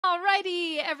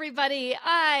Alrighty, everybody.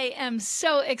 I am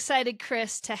so excited,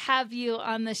 Chris, to have you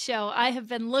on the show. I have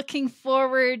been looking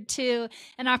forward to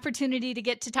an opportunity to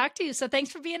get to talk to you. So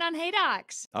thanks for being on Hey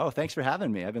Docs. Oh, thanks for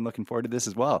having me. I've been looking forward to this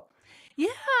as well.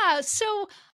 Yeah. So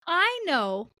I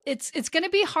know it's going to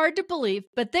be hard to believe,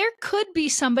 but there could be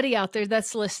somebody out there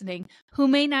that's listening who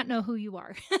may not know who you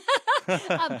are.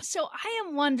 So I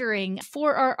am wondering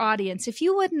for our audience, if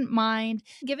you wouldn't mind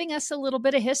giving us a little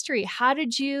bit of history. How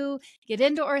did you get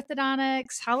into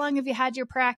orthodontics? How long have you had your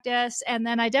practice? And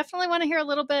then I definitely want to hear a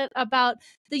little bit about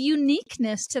the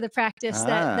uniqueness to the practice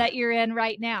that you're in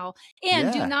right now.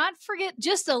 And do not forget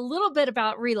just a little bit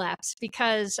about Relapse,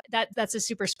 because that's a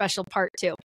super special part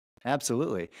too.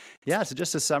 Absolutely. Yeah. So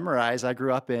just to summarize, I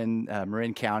grew up in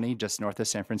Marin County, just north of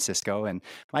San Francisco. And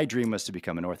my dream was to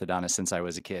become an orthodontist since I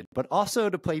was a kid, but also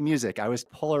to play music. I was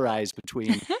polarized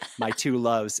between my two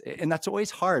loves. And that's always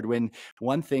hard when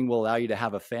one thing will allow you to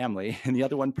have a family and the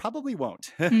other one probably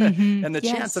won't. And the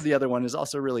chance of the other one is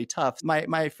also really tough.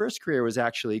 My first career was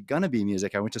actually going to be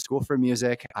music. I went to school for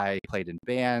music. I played in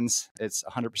bands. It's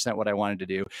 100% what I wanted to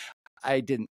do. I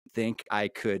didn't think I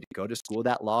could go to school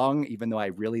that long, even though I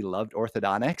really loved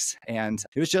orthodontics. And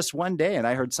it was just one day, and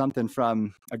I heard something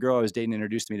from a girl I was dating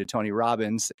introduced me to Tony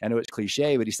Robbins. And it was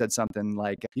cliche, but he said something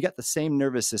like, you got the same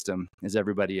nervous system as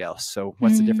everybody else. So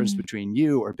what's the difference between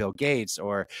you or Bill Gates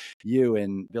or you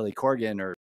and Billy Corgan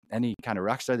or any kind of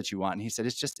rock star that you want? And he said,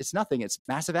 it's nothing. It's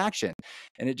massive action.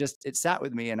 And it sat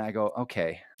with me, and I go,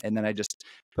 okay. And then I just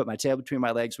put my tail between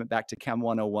my legs, went back to Chem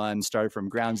 101, started from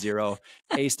ground zero,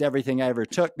 aced everything I ever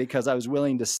took because I was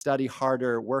willing to study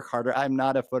harder, work harder. I'm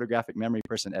not a photographic memory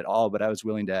person at all, but I was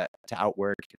willing to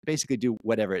outwork, basically do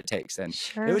whatever it takes. And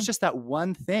it was just that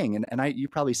one thing. And you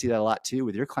probably see that a lot too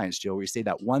with your clients, Jill, where you say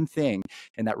that one thing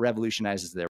and that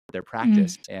revolutionizes their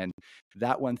practice. And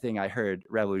that one thing I heard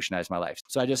revolutionized my life.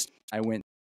 So I went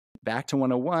back to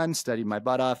 101, studied my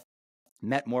butt off,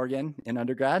 met Morghan in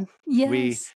undergrad.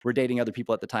 We were dating other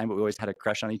people at the time, but we always had a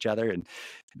crush on each other. And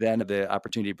then the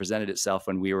opportunity presented itself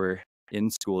when we were in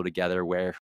school together,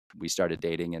 where we started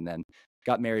dating, and then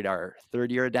got married our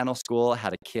third year of dental school,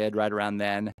 had a kid right around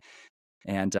then.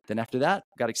 And then after that,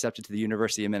 got accepted to the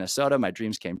University of Minnesota. My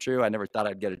dreams came true. I never thought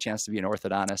I'd get a chance to be an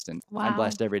orthodontist. And I'm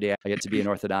blessed every day I get to be an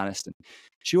orthodontist. And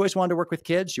she always wanted to work with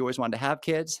kids. She always wanted to have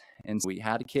kids. And so we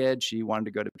had a kid. She wanted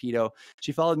to go to pedo.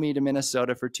 She followed me to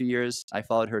Minnesota for 2 years. I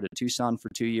followed her to Tucson for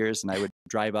 2 years. And I would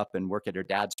drive up and work at her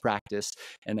dad's practice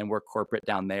and then work corporate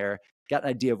down there. Got an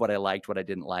idea of what I liked, what I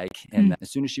didn't like. And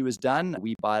as soon as she was done,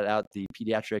 we bought out the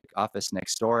pediatric office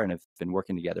next door and have been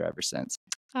working together ever since.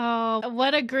 Oh,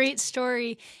 what a great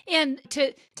story. And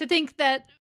to think that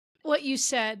what you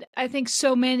said, I think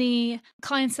so many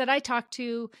clients that I talk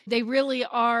to, they really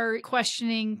are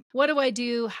questioning, what do I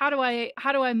do? How do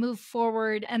I move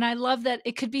forward? And I love that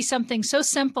it could be something so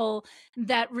simple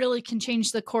that really can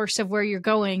change the course of where you're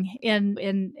going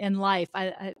in life.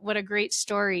 What a great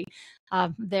story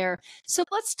there. So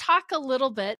let's talk a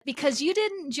little bit, because you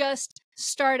didn't just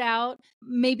start out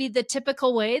maybe the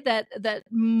typical way that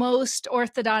most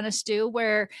orthodontists do,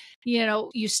 where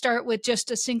you start with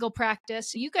just a single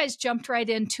practice. You guys jumped right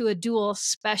into a dual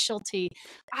specialty.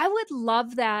 I would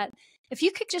love that if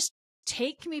you could just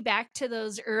take me back to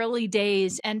those early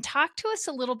days and talk to us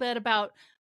a little bit about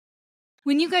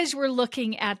when you guys were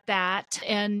looking at that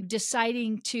and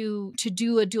deciding to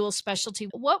do a dual specialty.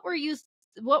 What were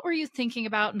you thinking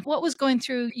about, and what was going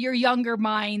through your younger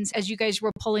minds as you guys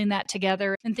were pulling that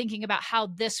together and thinking about how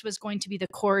this was going to be the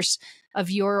course of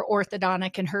your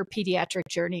orthodontic and her pediatric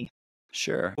journey?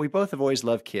 Sure. We both have always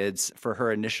loved kids. For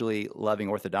her, initially loving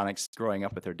orthodontics, growing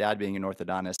up with her dad being an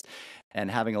orthodontist and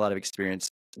having a lot of experience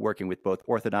working with both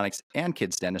orthodontics and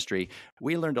kids dentistry,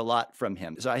 we learned a lot from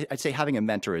him. So I'd say having a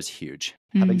mentor is huge.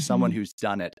 Having someone who's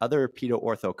done it. Other pedo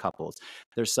ortho couples,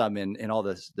 there's some in all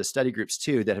the study groups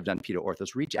too that have done pedo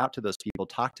orthos. Reach out to those people,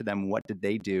 talk to them. What did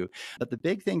they do? But the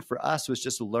big thing for us was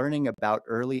just learning about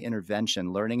early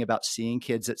intervention, learning about seeing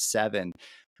kids at 7,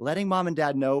 letting mom and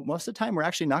dad know most of the time we're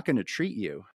actually not going to treat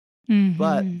you.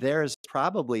 But there's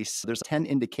 10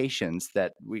 indications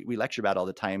that we lecture about all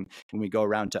the time when we go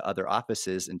around to other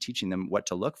offices and teaching them what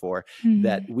to look for,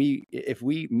 that if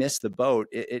we miss the boat,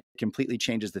 it completely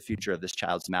changes the future of this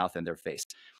child's mouth and their face.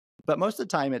 But most of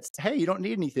the time it's, hey, you don't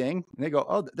need anything. And they go,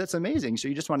 oh, that's amazing. So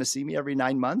you just want to see me every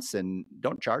 9 months and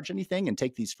don't charge anything and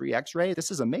take these free x-rays?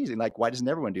 This is amazing. Like, why doesn't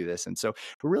everyone do this? And so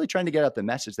we're really trying to get out the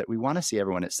message that we want to see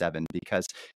everyone at 7 because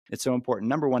it's so important.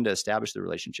 Number one, to establish the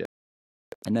relationship.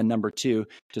 And then number 2,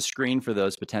 to screen for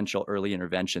those potential early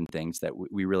intervention things that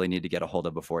we really need to get a hold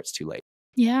of before it's too late.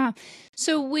 Yeah.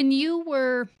 So when you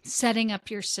were setting up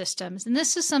your systems, and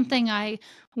this is something I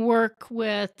work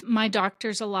with my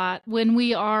doctors a lot when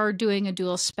we are doing a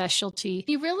dual specialty,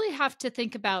 you really have to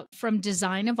think about from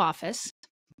design of office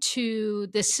to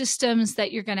the systems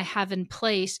that you're going to have in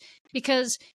place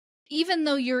because even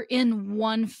though you're in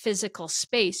one physical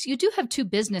space, you do have two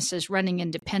businesses running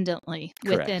independently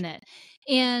Correct. within it.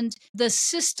 And the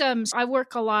systems, I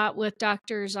work a lot with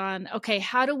doctors on, okay,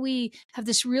 how do we have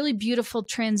this really beautiful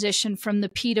transition from the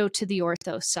pedo to the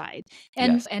ortho side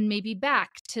Yes. and maybe back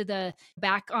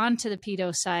onto the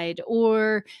pedo side?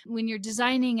 Or when you're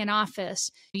designing an office,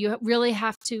 you really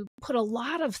have to put a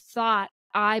lot of thought,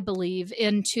 I believe,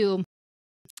 into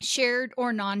shared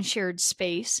or non-shared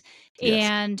space Yes.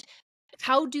 and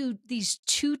how do these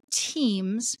two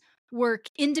teams work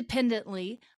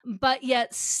independently but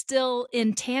yet still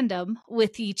in tandem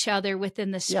with each other within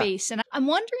the Yeah. space. And I'm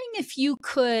wondering if you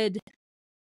could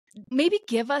maybe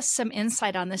give us some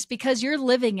insight on this because you're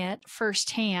living it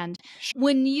firsthand.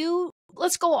 When you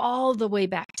let's go all the way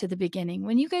back to the beginning.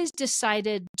 When you guys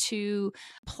decided to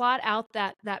plot out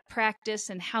that practice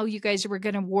and how you guys were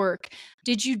going to work,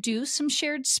 did you do some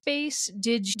shared space?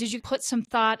 Did you put some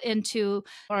thought into,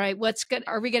 all right, what's good?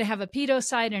 Are we going to have a pedo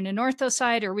side and an ortho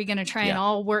side? Or are we going to try and Yeah.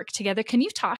 all work together? Can you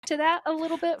talk to that a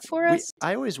little bit for us?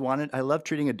 I love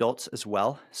treating adults as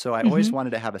well. So I always Hmm. wanted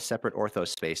to have a separate ortho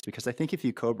space because I think if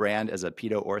you co-brand as a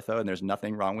pedo ortho, and there's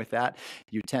nothing wrong with that,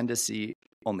 you tend to see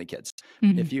only kids.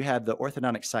 Hmm. If you have the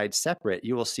orthodontic side separate,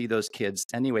 you will see those kids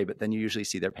anyway, but then you usually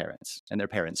see their parents and their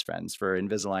parents' friends for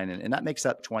Invisalign. And that makes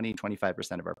up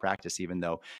 25% of our practice, even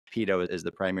though pedo is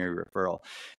the primary referral.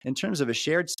 In terms of a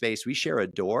shared space, we share a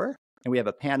door and we have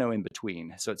a pano in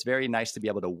between. So it's very nice to be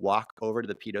able to walk over to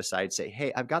the pedo side, say,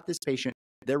 hey, I've got this patient.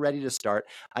 They're ready to start.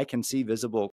 I can see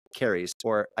visible caries,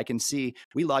 or I can see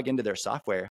we log into their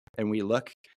software and we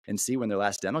look and see when their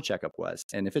last dental checkup was.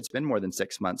 And if it's been more than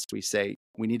 6 months, we say,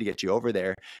 we need to get you over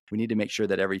there. We need to make sure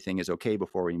that everything is okay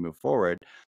before we move forward.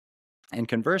 And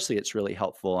conversely, it's really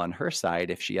helpful on her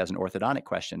side if she has an orthodontic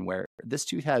question where this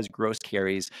tooth has gross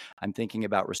caries. I'm thinking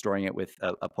about restoring it with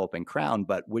a pulp and crown,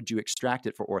 but would you extract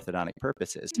it for orthodontic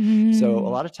purposes? So a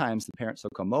Mm. lot of times the parents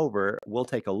will come over, we'll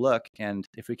take a look, and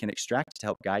if we can extract to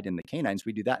help guide in the canines,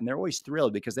 we do that. And they're always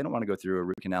thrilled because they don't want to go through a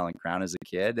root canal and crown as a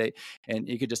kid. And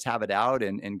you could just have it out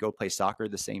and go play soccer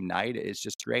the same night. It's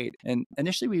just great. And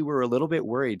initially we were a little bit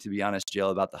worried, to be honest,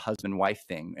 Jill, about the husband-wife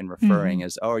thing and referring Mhm.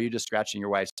 as, oh, are you just scratching your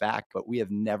wife's back? But we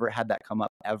have never had that come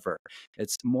up ever.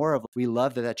 It's more of, we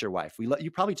love that that's your wife.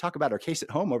 You probably talk about our case at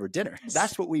home over dinner.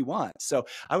 That's what we want. So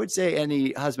I would say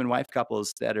any husband-wife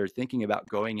couples that are thinking about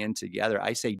going in together,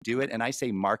 I say do it. And I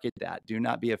say market that. Do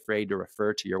not be afraid to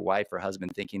refer to your wife or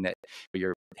husband thinking that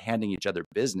you're handing each other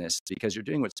business, because you're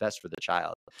doing what's best for the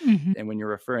child. Mhm. And when you're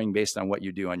referring based on what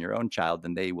you do on your own child,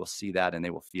 then they will see that and they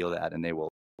will feel that and they will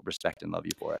respect and love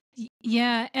you for it.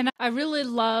 Yeah, and I really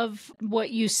love what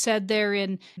you said there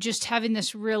in just having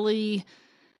this really,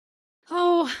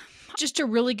 oh, just a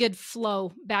really good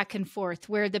flow back and forth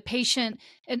where the patient,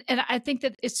 and I think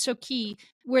that it's so key,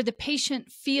 where the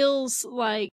patient feels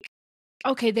like,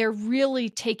 okay, they're really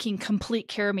taking complete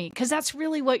care of me because that's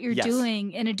really what you're Yes.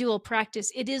 doing in a dual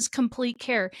practice. It is complete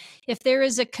care. If there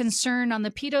is a concern on the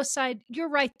pedo side, you're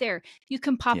right there. You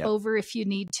can pop Yep. over if you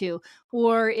need to.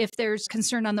 Or if there's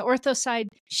concern on the ortho side,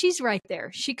 she's right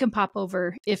there. She can pop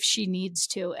over if she needs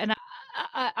to. And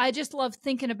I just love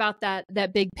thinking about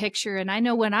that big picture. And I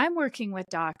know when I'm working with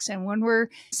docs and when we're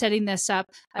setting this up,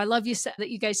 I love that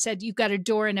you guys said you've got a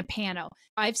door and a pano.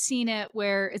 I've seen it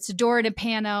where it's a door and a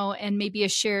pano and maybe a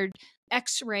shared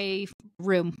x-ray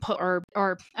room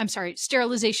or I'm sorry,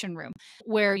 sterilization room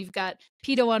where you've got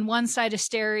pedo on one side of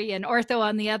steri and ortho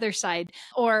on the other side,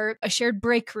 or a shared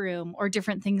break room or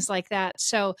different things like that.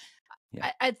 So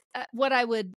Yeah. what I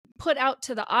would put out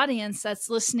to the audience that's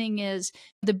listening is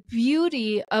the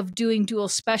beauty of doing dual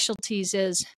specialties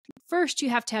is first you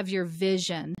have to have your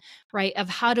vision, right, of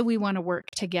how do we want to work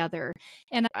together.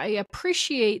 And I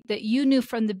appreciate that you knew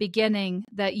from the beginning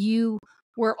that you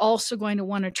were also going to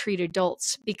want to treat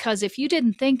adults, because if you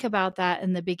didn't think about that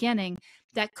in the beginning,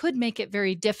 that could make it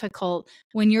very difficult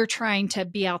when you're trying to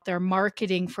be out there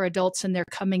marketing for adults and they're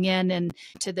coming in and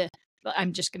to the,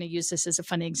 I'm just going to use this as a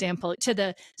funny example, to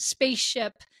the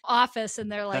spaceship office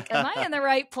and they're like, am I in the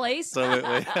right place?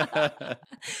 Absolutely.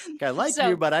 I like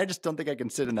you, So but I just don't think I can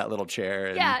sit in that little chair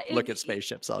and yeah, look at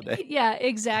spaceships all day. yeah,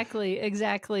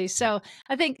 exactly. So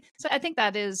I think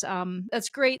that is that's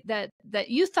great that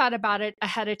you thought about it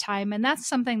ahead of time, and that's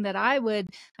something that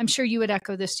I'm sure you would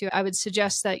echo this too. I would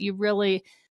suggest that you really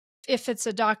if it's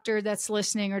a doctor that's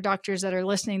listening or doctors that are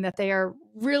listening, that they are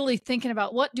really thinking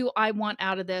about, what do I want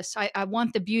out of this? I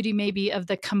want the beauty maybe of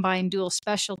the combined dual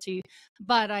specialty,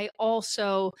 but I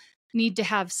also need to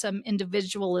have some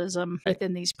individualism Right.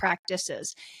 within these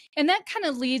practices. And that kind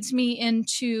of leads me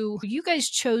into, you guys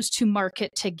chose to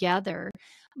market together,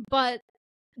 but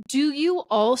do you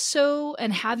also,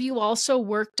 and have you also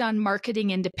worked on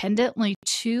marketing independently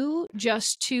too,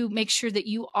 just to make sure that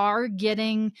you are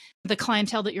getting the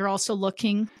clientele that you're also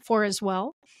looking for as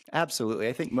well? Absolutely.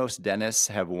 I think most dentists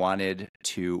have wanted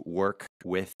to work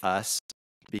with us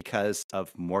because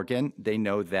of Morghan. They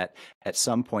know that at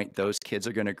some point those kids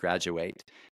are going to graduate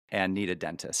and need a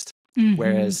dentist. Hmm.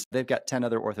 Whereas they've got 10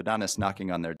 other orthodontists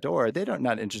knocking on their door. They don't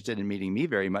not interested in meeting me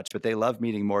very much, but they love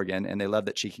meeting Morghan, and they love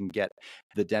that she can get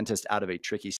the dentist out of a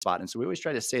tricky spot. And so we always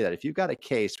try to say that if you've got a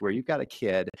case where you've got a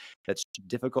kid that's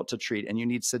difficult to treat and you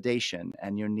need sedation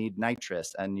and you need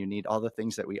nitrous and you need all the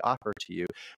things that we offer to you,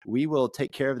 we will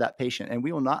take care of that patient and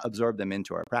we will not absorb them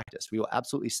into our practice. We will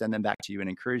absolutely send them back to you and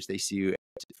encourage they see you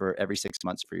for every 6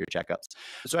 months for your checkups.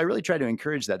 So I really try to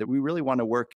encourage that we really want to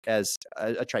work as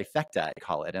a trifecta, I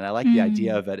call it. And I like the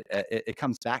idea of it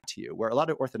comes back to you, where a lot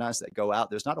of orthodontists that go out,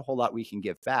 there's not a whole lot we can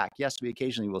give back. Yes, we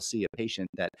occasionally will see a patient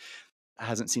that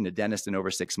hasn't seen a dentist in over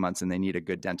 6 months and they need a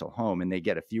good dental home and they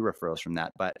get a few referrals from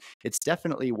that. But it's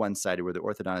definitely one-sided, where the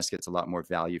orthodontist gets a lot more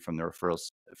value from the referrals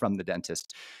from the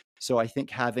dentist. So I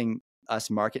think having us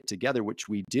market together, which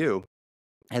we do,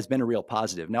 has been a real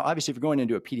positive. Now, obviously, if you're going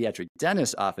into a pediatric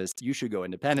dentist office, you should go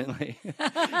independently.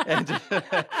 And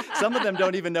some of them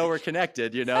don't even know we're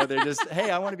connected. They're just, hey,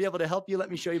 I want to be able to help you. Let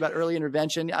me show you about early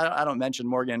intervention. I don't mention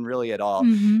Morghan really at all,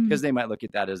 because they might look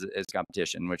at that as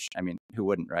competition, which, I mean, who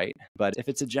wouldn't, right? But if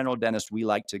it's a general dentist, we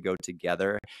like to go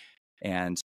together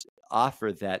and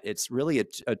offer that it's really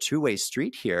a two-way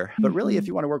street here. But really, if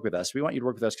you want to work with us, we want you to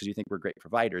work with us because you think we're great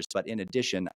providers. But in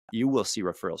addition, you will see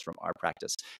referrals from our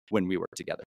practice when we work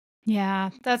together. Yeah,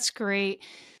 that's great.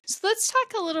 So let's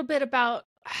talk a little bit about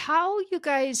how you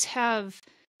guys have,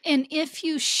 and if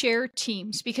you share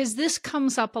teams, because this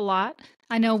comes up a lot.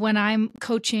 I know when I'm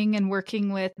coaching and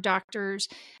working with doctors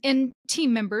and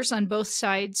team members on both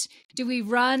sides, do we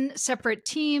run separate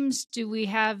teams? Do we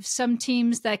have some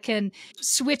teams that can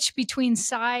switch between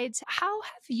sides? How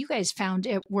have you guys found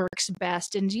it works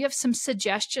best? And do you have some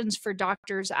suggestions for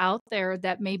doctors out there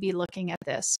that may be looking at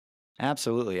this?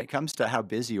 Absolutely. It comes to how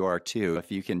busy you are too.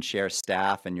 If you can share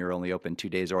staff and you're only open 2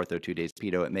 days ortho, 2 days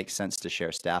pedo, it makes sense to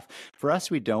share staff. For us,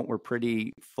 we don't. We're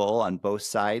pretty full on both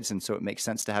sides. And so it makes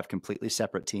sense to have completely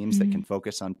separate teams that can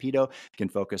focus on pedo, can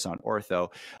focus on ortho.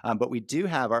 But we do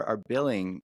have our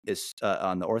billing is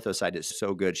on the ortho side is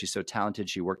so good. She's so talented.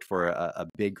 She worked for a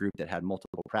big group that had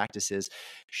multiple practices.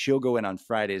 She'll go in on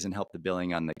Fridays and help the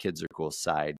billing on the kids are cool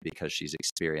side because she's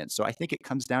experienced. So I think it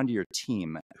comes down to your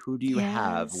team. Who do you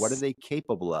have? What are they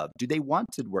capable of? Do they want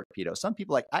to work pedo? Some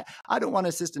people are like, I don't want to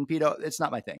assist in pedo. It's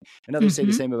not my thing. And others say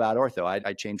the same about ortho.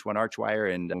 I changed one arch wire,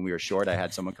 and when we were short, I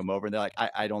had someone come over and they're like,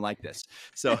 I don't like this.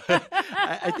 So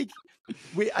I think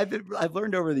I've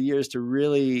learned over the years to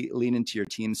really lean into your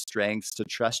team's strengths, to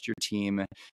trust your team,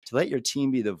 to let your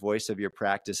team be the voice of your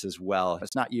practice as well.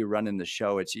 It's not you running the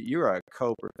show. It's you're a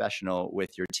co-professional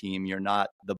with your team. You're not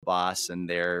the boss and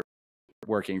they're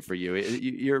working for you.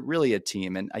 You're really a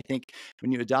team. And I think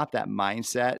when you adopt that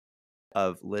mindset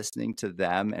of listening to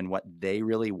them and what they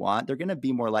really want, they're going to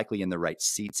be more likely in the right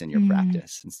seats in your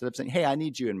practice. Instead of saying, hey, I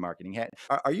need you in marketing. Hey,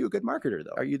 are you a good marketer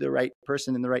though? Are you the right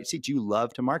person in the right seat? Do you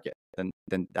love to market?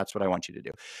 Then that's what I want you to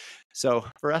do. So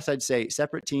for us, I'd say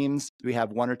separate teams. We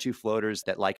have one or two floaters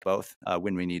that like both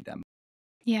when we need them.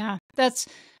 Yeah,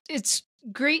 it's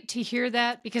great to hear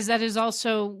that, because that is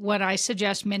also what I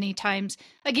suggest many times.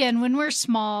 Again, when we're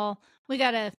small,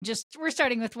 we're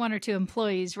starting with one or two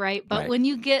employees, right? But when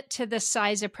you get to the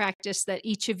size of practice that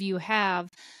each of you have,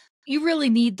 you really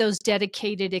need those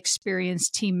dedicated,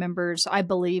 experienced team members, I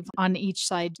believe, on each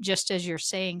side, just as you're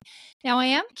saying. Now, I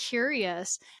am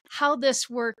curious how this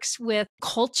works with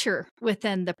culture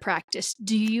within the practice.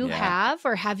 Do you have,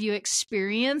 or have you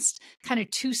experienced kind of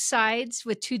two sides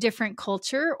with two different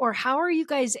culture? Or how are you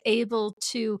guys able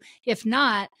to, if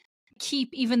not, keep,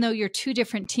 even though you're two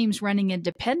different teams running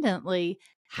independently,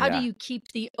 how do you keep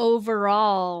the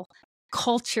overall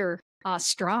culture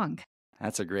strong?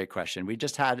 That's a great question. We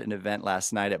just had an event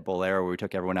last night at Bolero where we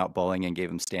took everyone out bowling and gave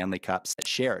them Stanley Cups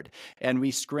shared. And we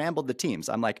scrambled the teams.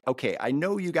 I'm like, okay, I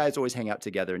know you guys always hang out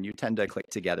together and you tend to click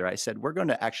together. I said, we're going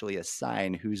to actually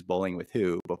assign who's bowling with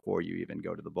who before you even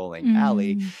go to the bowling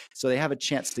alley, so they have a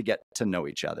chance to get to know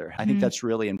each other. I think that's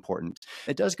really important.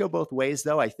 It does go both ways,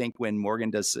 though. I think when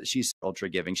Morghan does, she's ultra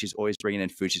giving. She's always bringing in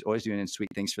food. She's always doing sweet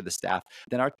things for the staff.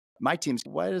 Then our my team's,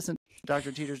 why doesn't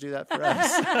Dr. Teeters do that for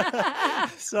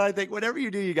us? So I think whatever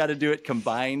you do, you got to do it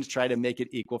combined, try to make it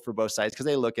equal for both sides because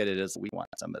they look at it as we want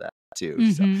some of that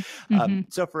too.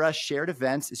 So for us, shared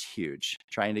events is huge,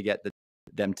 trying to get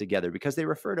them together because they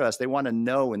refer to us. They want to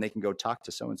know when they can go talk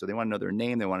to so-and-so. They want to know their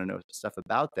name. They want to know stuff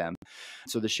about them.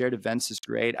 So the shared events is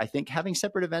great. I think having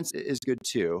separate events is good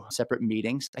too. Separate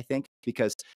meetings, I think,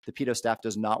 because the pedo staff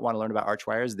does not want to learn about arch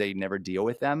wires. They never deal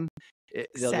with them.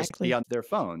 They'll just be on their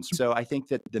phones. So I think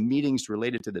that the meetings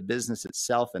related to the business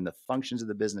itself and the functions of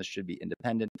the business should be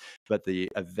independent, but the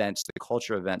events, the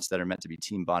culture events that are meant to be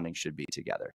team bonding should be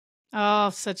together. Oh,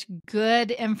 such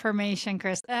good information,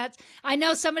 Chris. I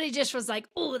know somebody just was like,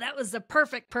 oh, that was the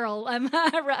perfect pearl.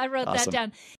 I wrote that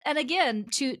down. And again,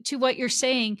 to what you're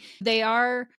saying,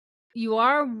 you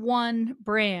are one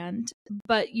brand,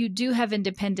 but you do have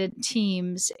independent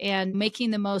teams, and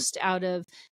making the most out of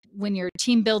when you're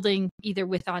team building, either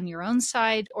on your own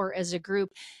side or as a group.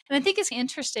 And I think it's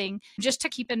interesting just to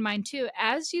keep in mind too,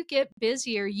 as you get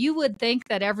busier, you would think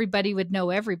that everybody would know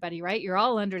everybody, right? You're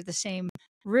all under the same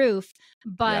roof,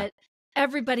 but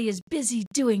everybody is busy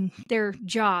doing their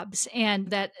jobs. And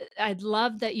that I'd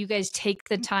love that you guys take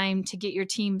the time to get your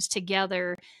teams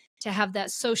together to have that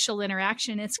social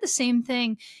interaction. It's the same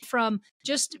thing from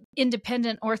just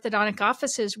independent orthodontic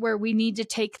offices where we need to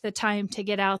take the time to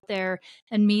get out there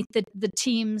and meet the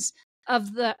teams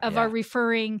of our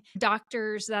referring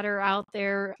doctors that are out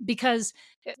there, because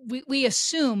we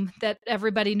assume that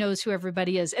everybody knows who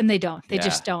everybody is, and they don't. They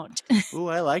just don't. Ooh,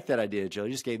 I like that idea, Jill.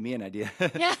 You just gave me an idea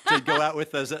to go out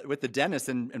with the dentist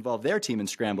and involve their team and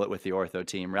scramble it with the ortho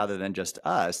team rather than just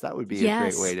us. That would be a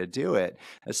great way to do it,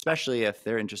 especially if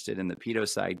they're interested in the pedo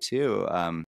side too.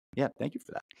 Yeah, thank you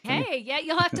for that. Hey,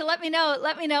 you'll have to let me know.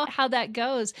 Let me know how that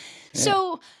goes.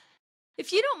 So,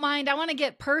 if you don't mind, I want to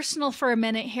get personal for a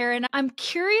minute here, and I'm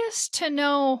curious to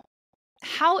know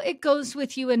how it goes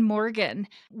with you and Morghan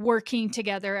working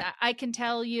together. I can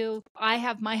tell you, I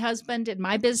have my husband in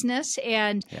my business,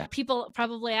 and people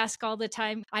probably ask all the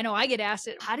time. I know I get asked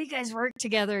it, how do you guys work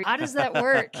together? How does that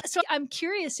work? So I'm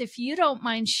curious if you don't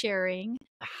mind sharing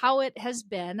how it has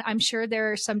been. I'm sure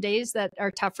there are some days that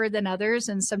are tougher than others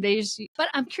and some days, but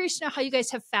I'm curious to know how you guys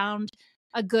have found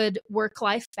a good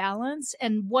work-life balance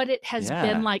and what it has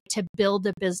been like to build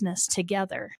a business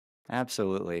together.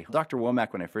 Absolutely. Dr.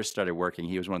 Womack, when I first started working,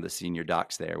 he was one of the senior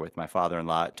docs there with my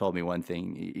father-in-law, told me one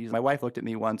thing. My wife looked at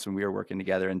me once when we were working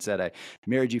together and said, I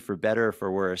married you for better or for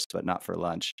worse, but not for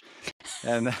lunch.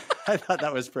 And I thought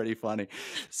that was pretty funny.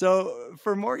 So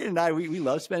for Morghan and I, we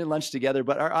love spending lunch together,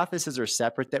 but our offices are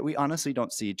separate that we honestly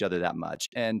don't see each other that much.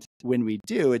 And when we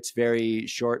do, it's very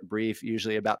short, brief,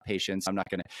 usually about patients.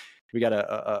 We got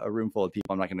a room full of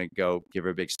people. I'm not going to go give her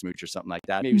a big smooch or something like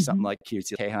that. Maybe something like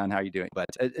cutesy, hey, hon, how are you doing? But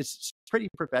it's pretty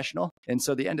professional. And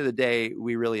so at the end of the day,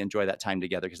 we really enjoy that time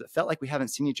together because it felt like we haven't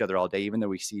seen each other all day, even though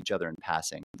we see each other in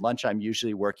passing. Lunch, I'm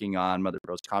usually working on Mother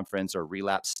Pearl's conference or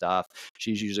Relapse stuff.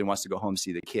 She usually wants to go home,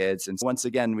 see the kids. And so once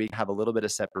again, we have a little bit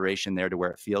of separation there to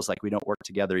where it feels like we don't work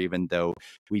together, even though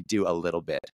we do a little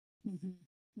bit.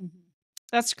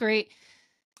 That's great.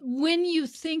 When you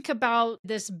think about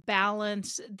this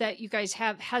balance that you guys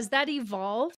have, has that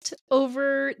evolved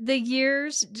over the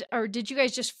years, or did you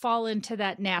guys just fall into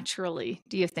that naturally,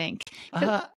 do you think?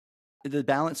 The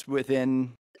balance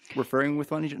within referring with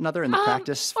one another and the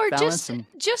practice or balance?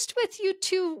 Just with you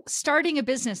two starting a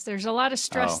business, there's a lot of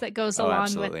stress that goes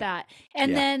along with that.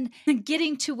 And then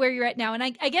getting to where you're at now. And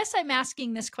I guess I'm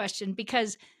asking this question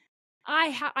because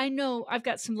I know I've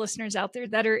got some listeners out there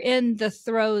that are in the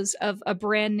throes of a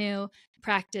brand new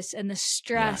practice and the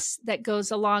stress that goes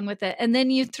along with it. And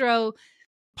then you throw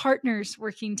partners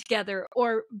working together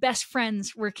or best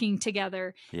friends working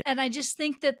together. And I just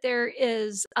think that there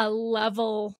is a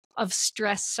level of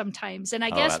stress sometimes. And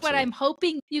I guess what I'm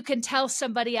hoping you can tell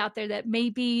somebody out there that may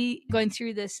be going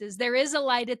through this is there is a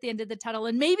light at the end of the tunnel,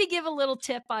 and maybe give a little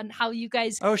tip on how you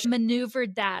guys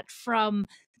maneuvered that from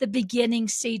the beginning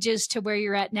stages to where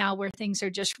you're at now, where things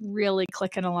are just really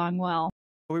clicking along well.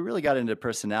 We really got into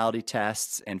personality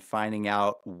tests and finding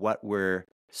out what we're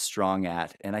strong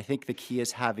at. And I think the key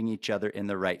is having each other in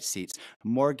the right seats.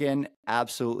 Morghan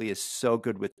absolutely is so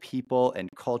good with people and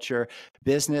culture.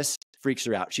 Business freaks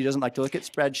her out. She doesn't like to look at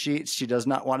spreadsheets. She does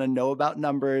not want to know about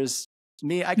numbers.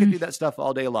 Me, I could do that stuff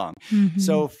all day long.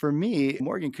 So for me,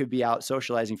 Morghan could be out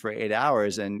socializing for 8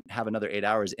 hours and have another 8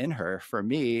 hours in her. For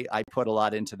me, I put a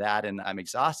lot into that and I'm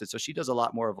exhausted. So she does a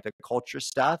lot more of the culture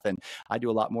stuff and I do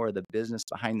a lot more of the business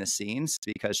behind the scenes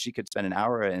because she could spend an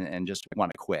hour and just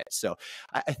want to quit. So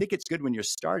I think it's good when you're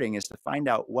starting is to find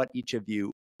out what each of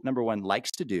you, number one,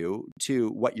 likes to do, two,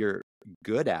 what you're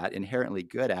good at, inherently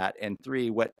good at, and 3,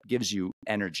 what gives you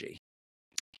energy.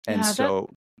 And Yeah, so,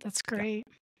 that's yeah, great.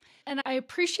 And I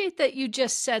appreciate that you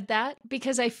just said that,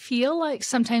 because I feel like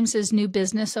sometimes as new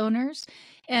business owners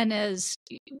and as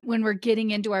when we're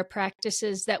getting into our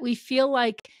practices, that we feel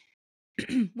like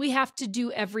we have to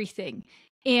do everything.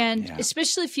 And yeah,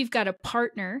 especially if you've got a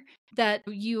partner that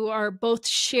you are both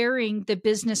sharing the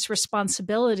business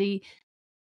responsibility.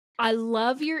 I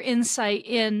love your insight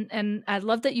in, and I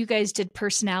love that you guys did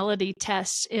personality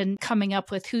tests in coming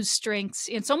up with whose strengths.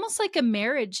 It's almost like a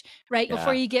marriage, right?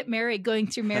 Before yeah. you get married, going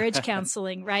through marriage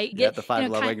counseling, right? Yeah, Get, the 5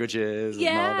 love kind. languages and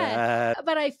all Yeah. that.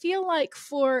 But I feel like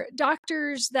for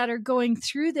doctors that are going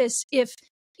through this, if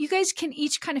you guys can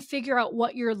each kind of figure out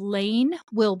what your lane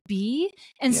will be,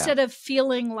 Yeah, instead of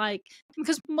feeling like,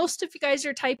 because most of you guys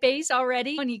are type A's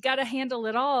already and you got to handle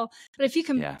it all. But if you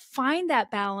can yeah, find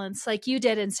that balance like you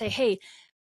did and say, hey,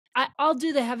 I'll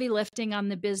do the heavy lifting on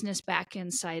the business back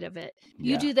end side of it.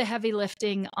 You yeah, do the heavy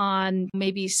lifting on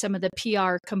maybe some of the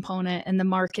PR component and the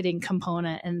marketing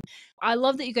component. And I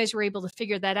love that you guys were able to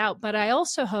figure that out. But I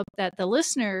also hope that the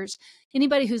listeners,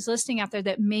 anybody who's listening out there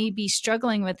that may be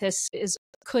struggling with this,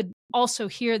 could also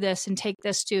hear this and take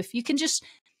this too. If you can just,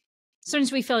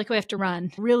 sometimes we feel like we have to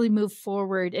run, really move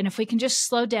forward. And if we can just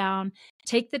slow down,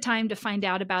 take the time to find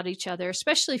out about each other,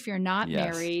 especially if you're not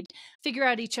yes. married, figure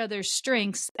out each other's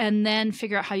strengths, and then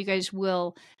figure out how you guys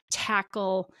will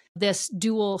tackle this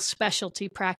dual specialty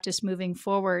practice moving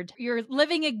forward. You're a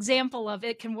living example of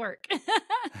it can work.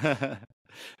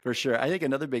 For sure. I think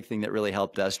another big thing that really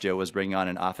helped us, Joe, was bringing on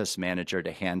an office manager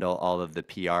to handle all of the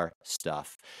PR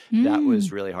stuff. That was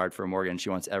Mm. really hard for Morgan. She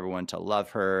wants everyone to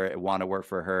love her, want to work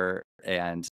for her,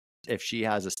 and if she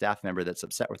has a staff member that's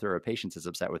upset with her or a patient that's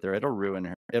upset with her, it'll ruin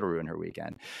her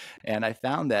weekend. And I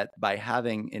found that by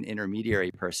having an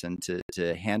intermediary person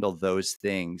to handle those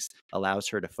things allows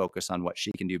her to focus on what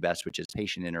she can do best, which is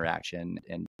patient interaction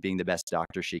and being the best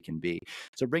doctor she can be.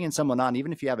 So bringing someone on,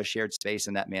 even if you have a shared space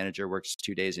and that manager works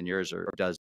 2 days in yours or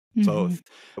does Hmm. both,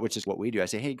 which is what we do. I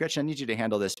say, hey, Gretchen, I need you to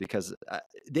handle this because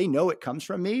they know it comes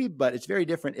from me, but it's very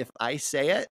different if I say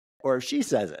it or if she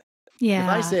says it. If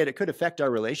I Yeah. say it, it could affect our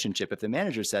relationship. If the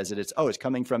manager says it, it's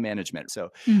coming from management.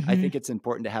 So I Hmm. think it's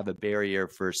important to have a barrier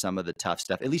for some of the tough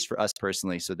stuff, at least for us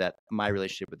personally, so that my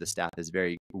relationship with the staff is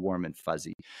very warm and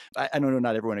fuzzy. I don't know,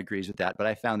 not everyone agrees with that, but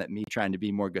I found that me trying to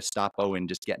be more Gestapo and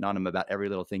just getting on them about every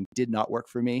little thing did not work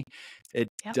for me. It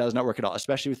Yep. does not work at all,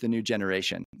 especially with the new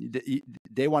generation.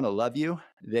 They want to love you.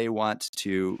 They want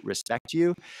to respect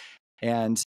you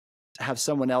and have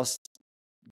someone else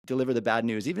deliver the bad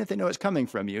news. Even if they know it's coming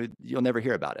from you, you'll never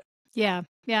hear about it. Yeah.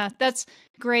 Yeah. That's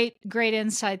great, great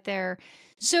insight there.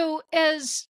 So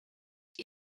as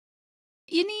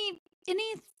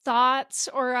any thoughts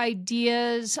or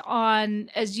ideas on,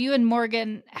 as you and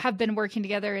Morgan have been working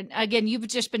together, and again, you've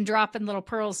just been dropping little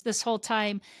pearls this whole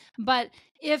time, but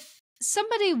if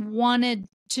somebody wanted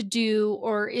to do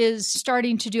or is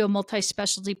starting to do a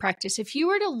multi-specialty practice, if you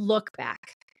were to look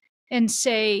back and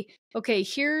say, okay,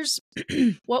 here's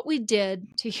what we did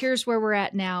to here's where we're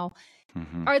at now,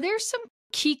 Mm-hmm. are there some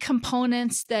key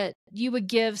components that you would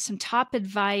give some top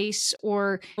advice,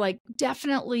 or like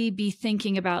definitely be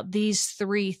thinking about these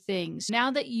 3 things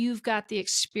now that you've got the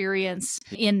experience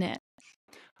in it?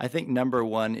 I think number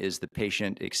one is the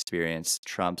patient experience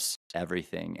trumps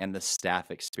everything and the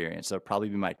staff experience. That'll probably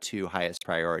be my 2 highest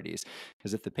priorities.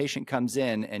 Because if the patient comes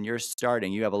in and you're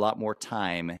starting, you have a lot more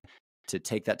time to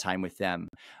take that time with them.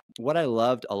 What I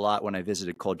loved a lot when I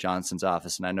visited Cole Johnson's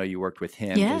office, and I know you worked with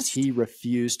him, is Yes. he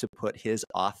refused to put his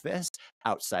office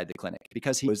outside the clinic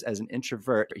because he was, as an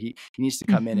introvert, he needs to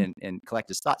come in Mhm. and collect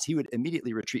his thoughts. He would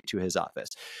immediately retreat to his office.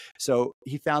 So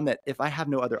he found that if I have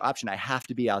no other option, I have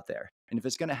to be out there. And if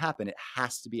it's going to happen, it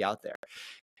has to be out there.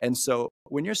 And so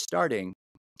when you're starting,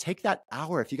 take that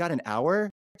hour. If you got an hour,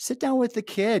 sit down with the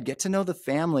kid, get to know the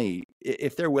family.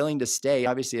 If they're willing to stay,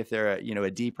 obviously, if they're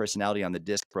a D personality on the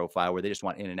disc profile where they just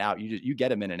want in and out, you get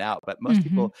them in and out. But most Mhm.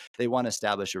 people, they want to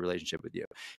establish a relationship with you.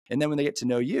 And then when they get to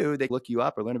know you, they look you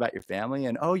up or learn about your family.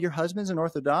 And, oh, your husband's an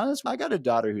orthodontist? I got a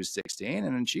daughter who's 16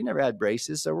 and she never had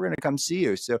braces. So we're going to come see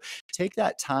you. So take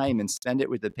that time and spend it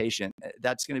with the patient.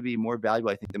 That's going to be more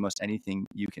valuable, I think, than most anything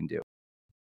you can do.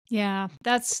 Yeah,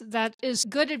 that is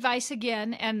good advice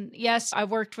again. And yes, I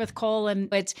worked with Cole, and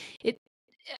it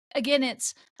again,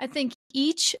 it's, I think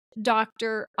each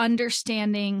doctor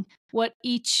understanding what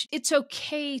each, it's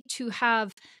okay to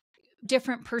have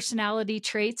different personality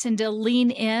traits and to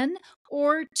lean in,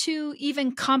 or to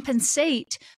even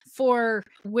compensate for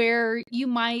where you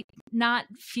might not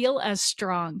feel as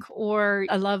strong. Or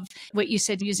I love what you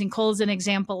said, using Cole as an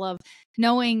example of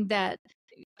knowing that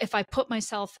if I put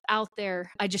myself out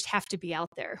there, I just have to be out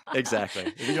there.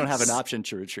 Exactly. We don't have an option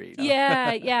to retreat. No?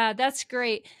 Yeah, that's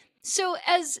great. So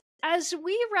as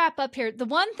we wrap up here, the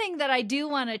one thing that I do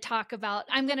want to talk about,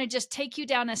 I'm going to just take you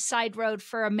down a side road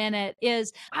for a minute,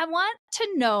 is I want to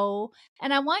know,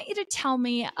 and I want you to tell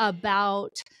me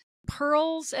about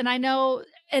pearls, and I know,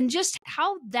 and just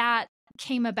how that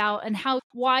came about and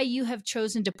why you have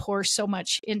chosen to pour so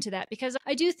much into that, because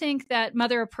I do think that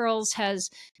Mother of Pearls has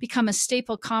become a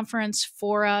staple conference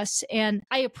for us, and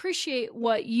I appreciate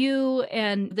what you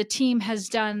and the team has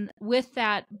done with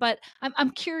that. But I'm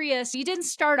curious, you didn't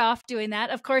start off doing that.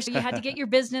 Of course, you had to get your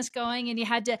business going and you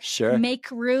had to Sure.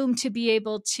 make room to be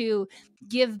able to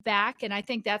give back, and I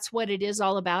think that's what it is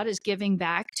all about, is giving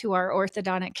back to our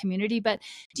orthodontic community. But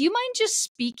do you mind just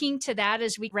speaking to that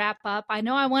as we wrap up? I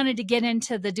know I wanted to get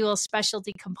into the dual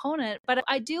specialty component, but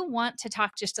I do want to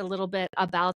talk just a little bit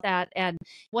about that and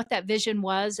what that vision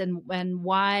was and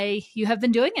why you have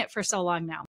been doing it for so long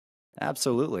now.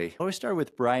 Absolutely. I always started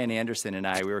with Brian Anderson and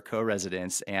I. We were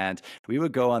co-residents, and we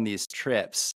would go on these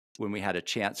trips when we had a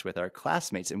chance with our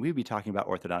classmates, and we'd be talking about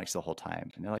orthodontics the whole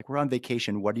time. And they're like, we're on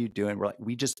vacation. What are you doing? We're like,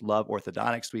 we just love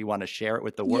orthodontics. We want to share it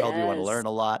with the world. We want to learn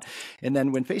a lot. And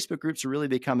then when Facebook groups are really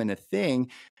becoming a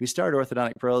thing, we started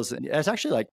Orthodontic Pearls. And it's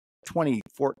actually like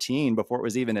 2014 before it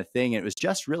was even a thing. And it was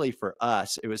just really for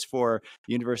us. It was for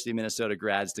the University of Minnesota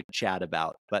grads to chat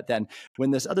about. But then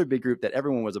when this other big group that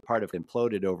everyone was a part of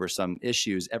imploded over some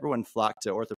issues, everyone flocked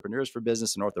to Orthopreneurs for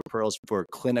Business and Ortho Pearls for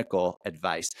clinical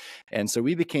advice. And so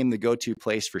we became the go-to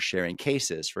place for sharing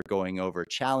cases, for going over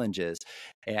challenges.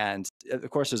 And of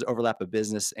course, there's overlap of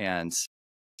business and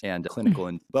clinical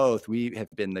in both. We have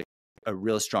been a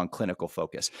real strong clinical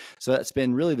focus. So that's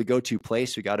been really the go-to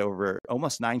place. We got over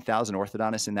almost 9,000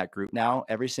 orthodontists in that group now,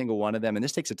 every single one of them. And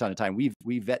this takes a ton of time.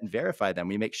 We vet and verify them.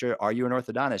 We make sure, are you an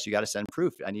orthodontist? You got to send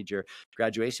proof. I need your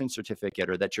graduation certificate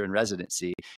or that you're in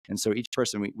residency. And so each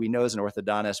person we know is an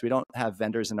orthodontist. We don't have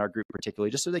vendors in our group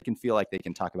particularly, just so they can feel like they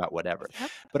can talk about whatever. Yep.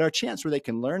 But our chance where they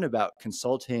can learn about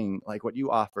consulting, like what you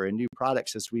offer and new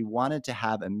products, is we wanted to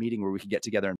have a meeting where we could get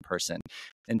together in person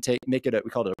and make it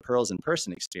we called it a Pearls in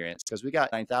Person experience, because we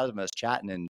got 9,000 of us chatting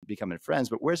and becoming friends.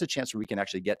 But where's a chance where we can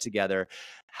actually get together,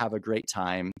 have a great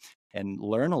time, and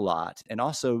learn a lot, and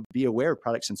also be aware of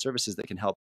products and services that can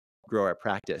help grow our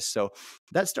practice? So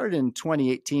that started in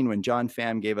 2018 when John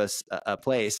Pham gave us a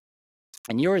place.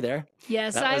 And you were there.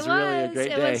 Yes, that was really a great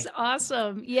day. It was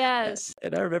awesome. Yes.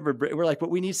 And I remember we're like,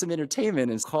 but we need some entertainment.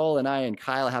 And Cole and I and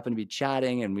Kyle happened to be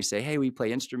chatting, and we say, hey, we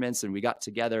play instruments. And we got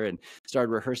together and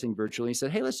started rehearsing virtually. He said,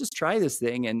 hey, let's just try this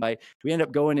thing. And we ended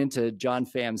up going into John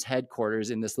Pham's headquarters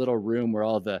in this little room where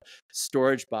all the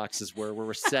storage boxes were, where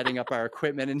we're setting up our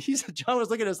equipment. And John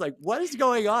was looking at us like, what is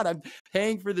going on? I'm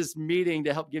paying for this meeting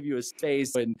to help give you a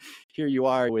space. And here you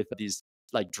are with these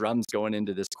like drums going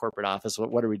into this corporate office.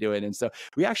 What are we doing? And so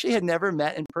we actually had never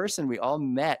met in person. We all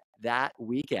met that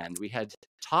weekend. We had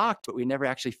talked, but we never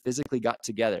actually physically got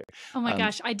together. Oh my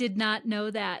gosh, I did not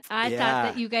know that. I thought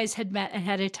that you guys had met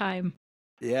ahead of time.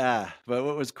 Yeah. But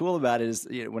what was cool about it is,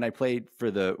 when I played for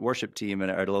the worship team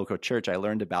at a local church, I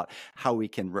learned about how we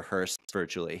can rehearse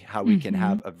virtually, how we can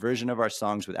have a version of our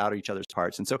songs without each other's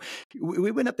parts. And so we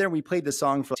went up there and we played the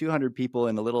song for 200 people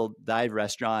in a little dive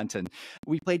restaurant, and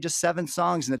we played just 7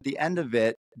 songs. And at the end of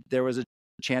it, there was a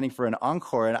chanting for an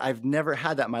encore, and I've never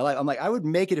had that in my life. I'm like, I would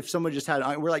make it if someone just had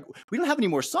we're like, we don't have any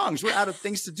more songs, we're out of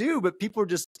things to do, but people are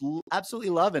just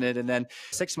absolutely loving it. And then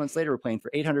 6 months later, we're playing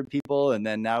for 800 people, and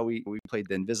then now we played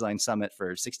the Invisalign Summit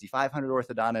for 6,500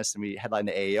 orthodontists, and we headlined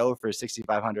the AAO for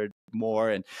 6,500 more.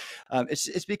 And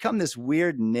it's become this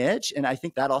weird niche, and I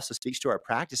think that also speaks to our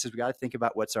practices. We got to think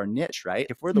about what's our niche, right?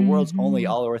 If we're the world's only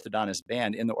all orthodontist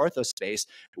band in the ortho space,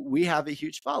 we have a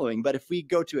huge following. But if we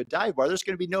go to a dive bar, there's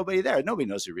going to be nobody there.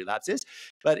 Nobody knows who Relapse is.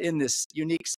 But in this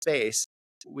unique space,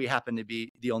 we happen to be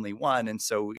the only one. And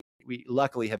so we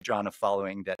luckily have drawn a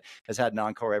following that has had an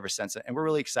encore ever since. And we're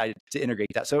really excited to integrate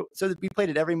that. So we played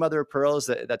at every Mother of Pearls.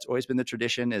 That's always been the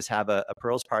tradition, is have a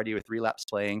Pearls party with Relapse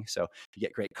playing. So you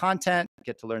get great content,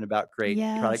 get to learn about great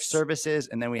product services,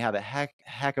 and then we have a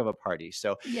heck of a party.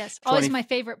 So yes, always my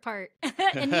favorite part.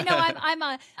 And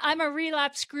I'm a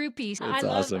Relapse groupie.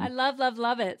 Awesome. I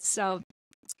love it. So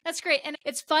that's great. And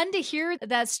it's fun to hear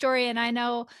that story. And I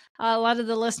know a lot of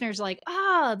the listeners are like,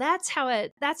 oh, that's how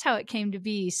it came to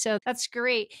be. So that's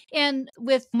great. And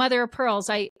with Mother of Pearls,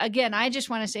 I just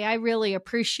want to say, I really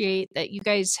appreciate that you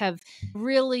guys have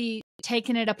really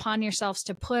taken it upon yourselves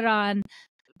to put on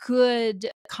good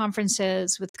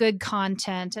conferences with good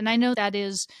content. And I know that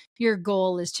is your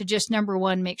goal, is to just, number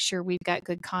one, make sure we've got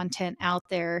good content out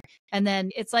there. And then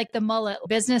it's like the mullet,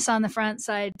 business on the front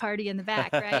side, party in the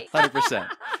back, right? 100%.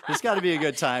 It's got to be a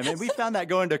good time. And we found that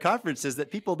going to conferences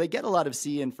that people, they get a lot of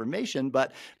CE information,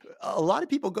 but a lot of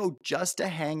people go just to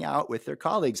hang out with their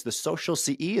colleagues, the social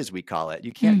CE, as we call it.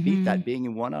 You can't beat that, being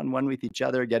in one-on-one with each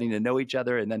other, getting to know each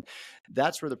other. And then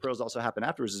that's where the pros also happen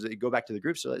afterwards, is that you go back to the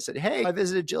group. So they said, hey, I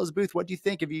visited Jill's booth. What do you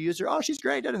think? Have you used her? Oh, she's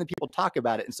great. And then people talk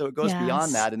about it. And so it goes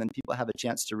beyond that. And then people have a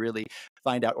chance to really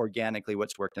find out organically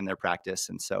what's worked in their practice.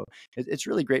 And so it's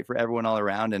really great for everyone all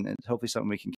around, and it's hopefully something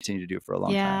we can continue to do for a long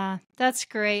time. Yeah, that's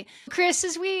great. Chris,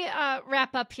 as we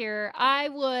wrap up here, I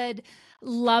would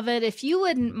love it if you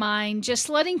wouldn't mind just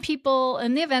letting people,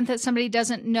 in the event that somebody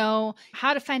doesn't know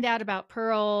how to find out about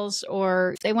pearls,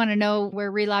 or they want to know where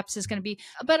Relapse is going to be,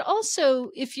 but also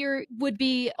if you would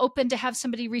be open to have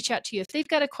somebody reach out to you if they've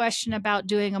got a question about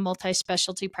doing a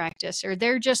multi-specialty practice, or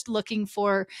they're just looking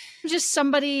for just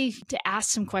somebody to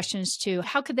ask some questions to.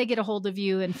 How could they get a hold of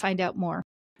you and find out more?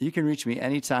 You can reach me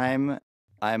anytime.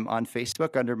 I'm on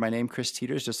Facebook under my name, Chris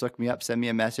Teeters. Just look me up, send me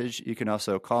a message. You can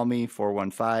also call me,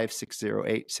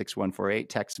 415-608-6148.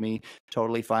 Text me,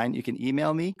 totally fine. You can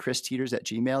email me,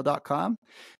 christeeters@gmail.com.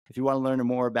 If you want to learn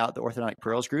more about the Orthodontic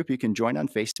Pearls group, you can join on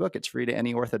Facebook. It's free to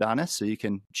any orthodontist, so you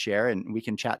can share and we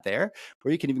can chat there.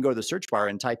 Or you can even go to the search bar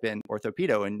and type in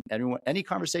orthopedo, and any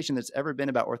conversation that's ever been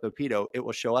about orthopedo, it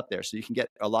will show up there. So you can get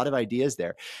a lot of ideas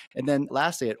there. And then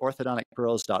lastly, at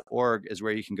orthodonticpearls.org is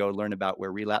where you can go learn about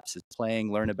where Relapse is playing,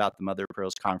 learn about the Mother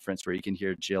Pearls Conference, where you can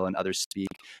hear Jill and others speak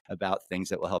about things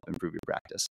that will help improve your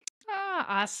practice.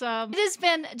 Awesome. It has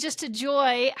been just a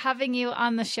joy having you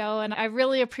on the show, and I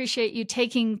really appreciate you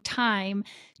taking time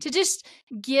to just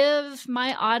give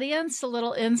my audience a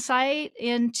little insight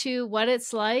into what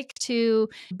it's like to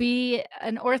be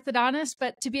an orthodontist,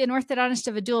 but to be an orthodontist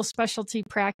of a dual specialty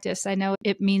practice. I know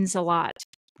it means a lot.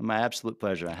 My absolute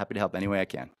pleasure. I'm happy to help any way I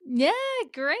can. Yeah,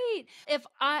 great.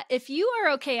 If you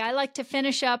are okay, I like to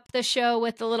finish up the show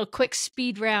with a little quick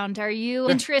speed round. Are you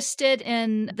interested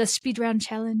in the speed round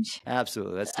challenge?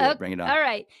 Absolutely. Let's do it. Bring it on. All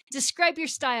right. Describe your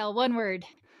style. One word.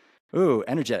 Ooh,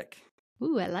 energetic.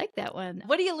 Ooh, I like that one.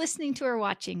 What are you listening to or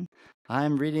watching?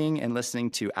 I'm reading and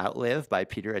listening to Outlive by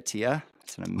Peter Attia.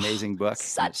 It's an amazing book.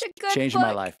 Such a good changed book.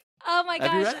 My life. Oh my gosh.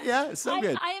 Have you read it? Yeah, it's so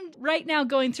good. I am right now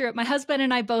going through it. My husband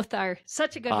and I both are.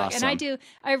 Such a good book. And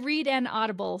I read and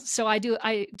Audible. So I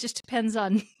just depends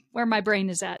on where my brain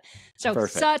is at. So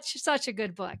Perfect. such a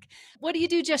good book. What do you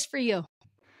do just for you?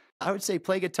 I would say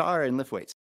play guitar and lift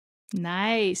weights.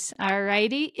 Nice. All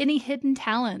righty. Any hidden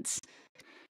talents?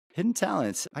 Hidden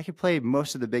talents. I could play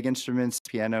most of the big instruments: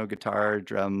 piano, guitar,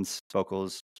 drums,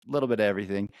 vocals, a little bit of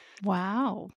everything.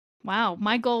 Wow.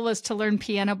 My goal was to learn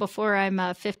piano before I'm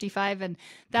 55, and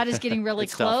that is getting really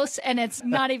close, and it's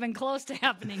not even close to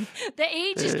happening. The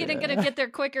age is going to get there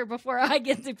quicker before I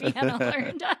get the piano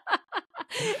learned.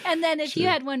 And then if you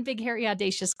had one big, hairy,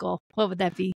 audacious goal, what would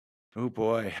that be? Oh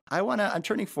boy. I'm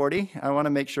turning 40. I want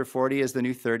to make sure 40 is the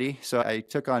new 30. So I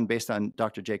took on, based on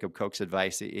Dr. Jacob Koch's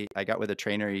advice, I got with a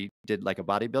trainer. He did like a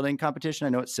bodybuilding competition. I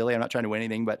know it's silly. I'm not trying to win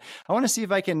anything, but I want to see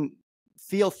if I can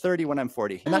feel 30 when I'm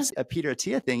 40. And that's a Peter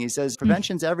Attia thing. He says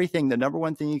prevention's everything. The number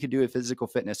one thing you can do is physical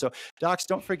fitness. So docs,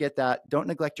 don't forget that. Don't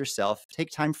neglect yourself. Take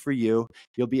time for you.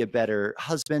 You'll be a better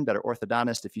husband, better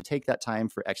orthodontist if you take that time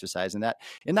for exercise. And that,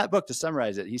 in that book, to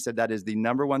summarize it, he said that is the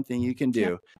number one thing you can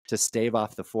do to stave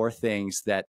off the four things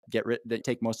that that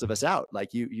take most of us out.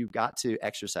 Like you've got to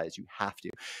exercise. You have to.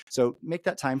 So make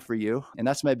that time for you. And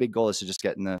that's my big goal, is to just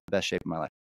get in the best shape of my life.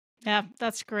 Yeah,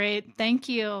 that's great. Thank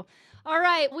you. All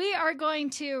right, we are going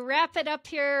to wrap it up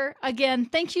here. Again,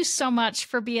 thank you so much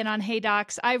for being on Hey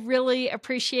Docs. I really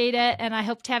appreciate it, and I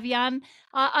hope to have you on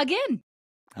again.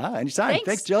 Anytime.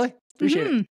 Thanks, Jilly. Appreciate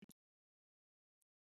it.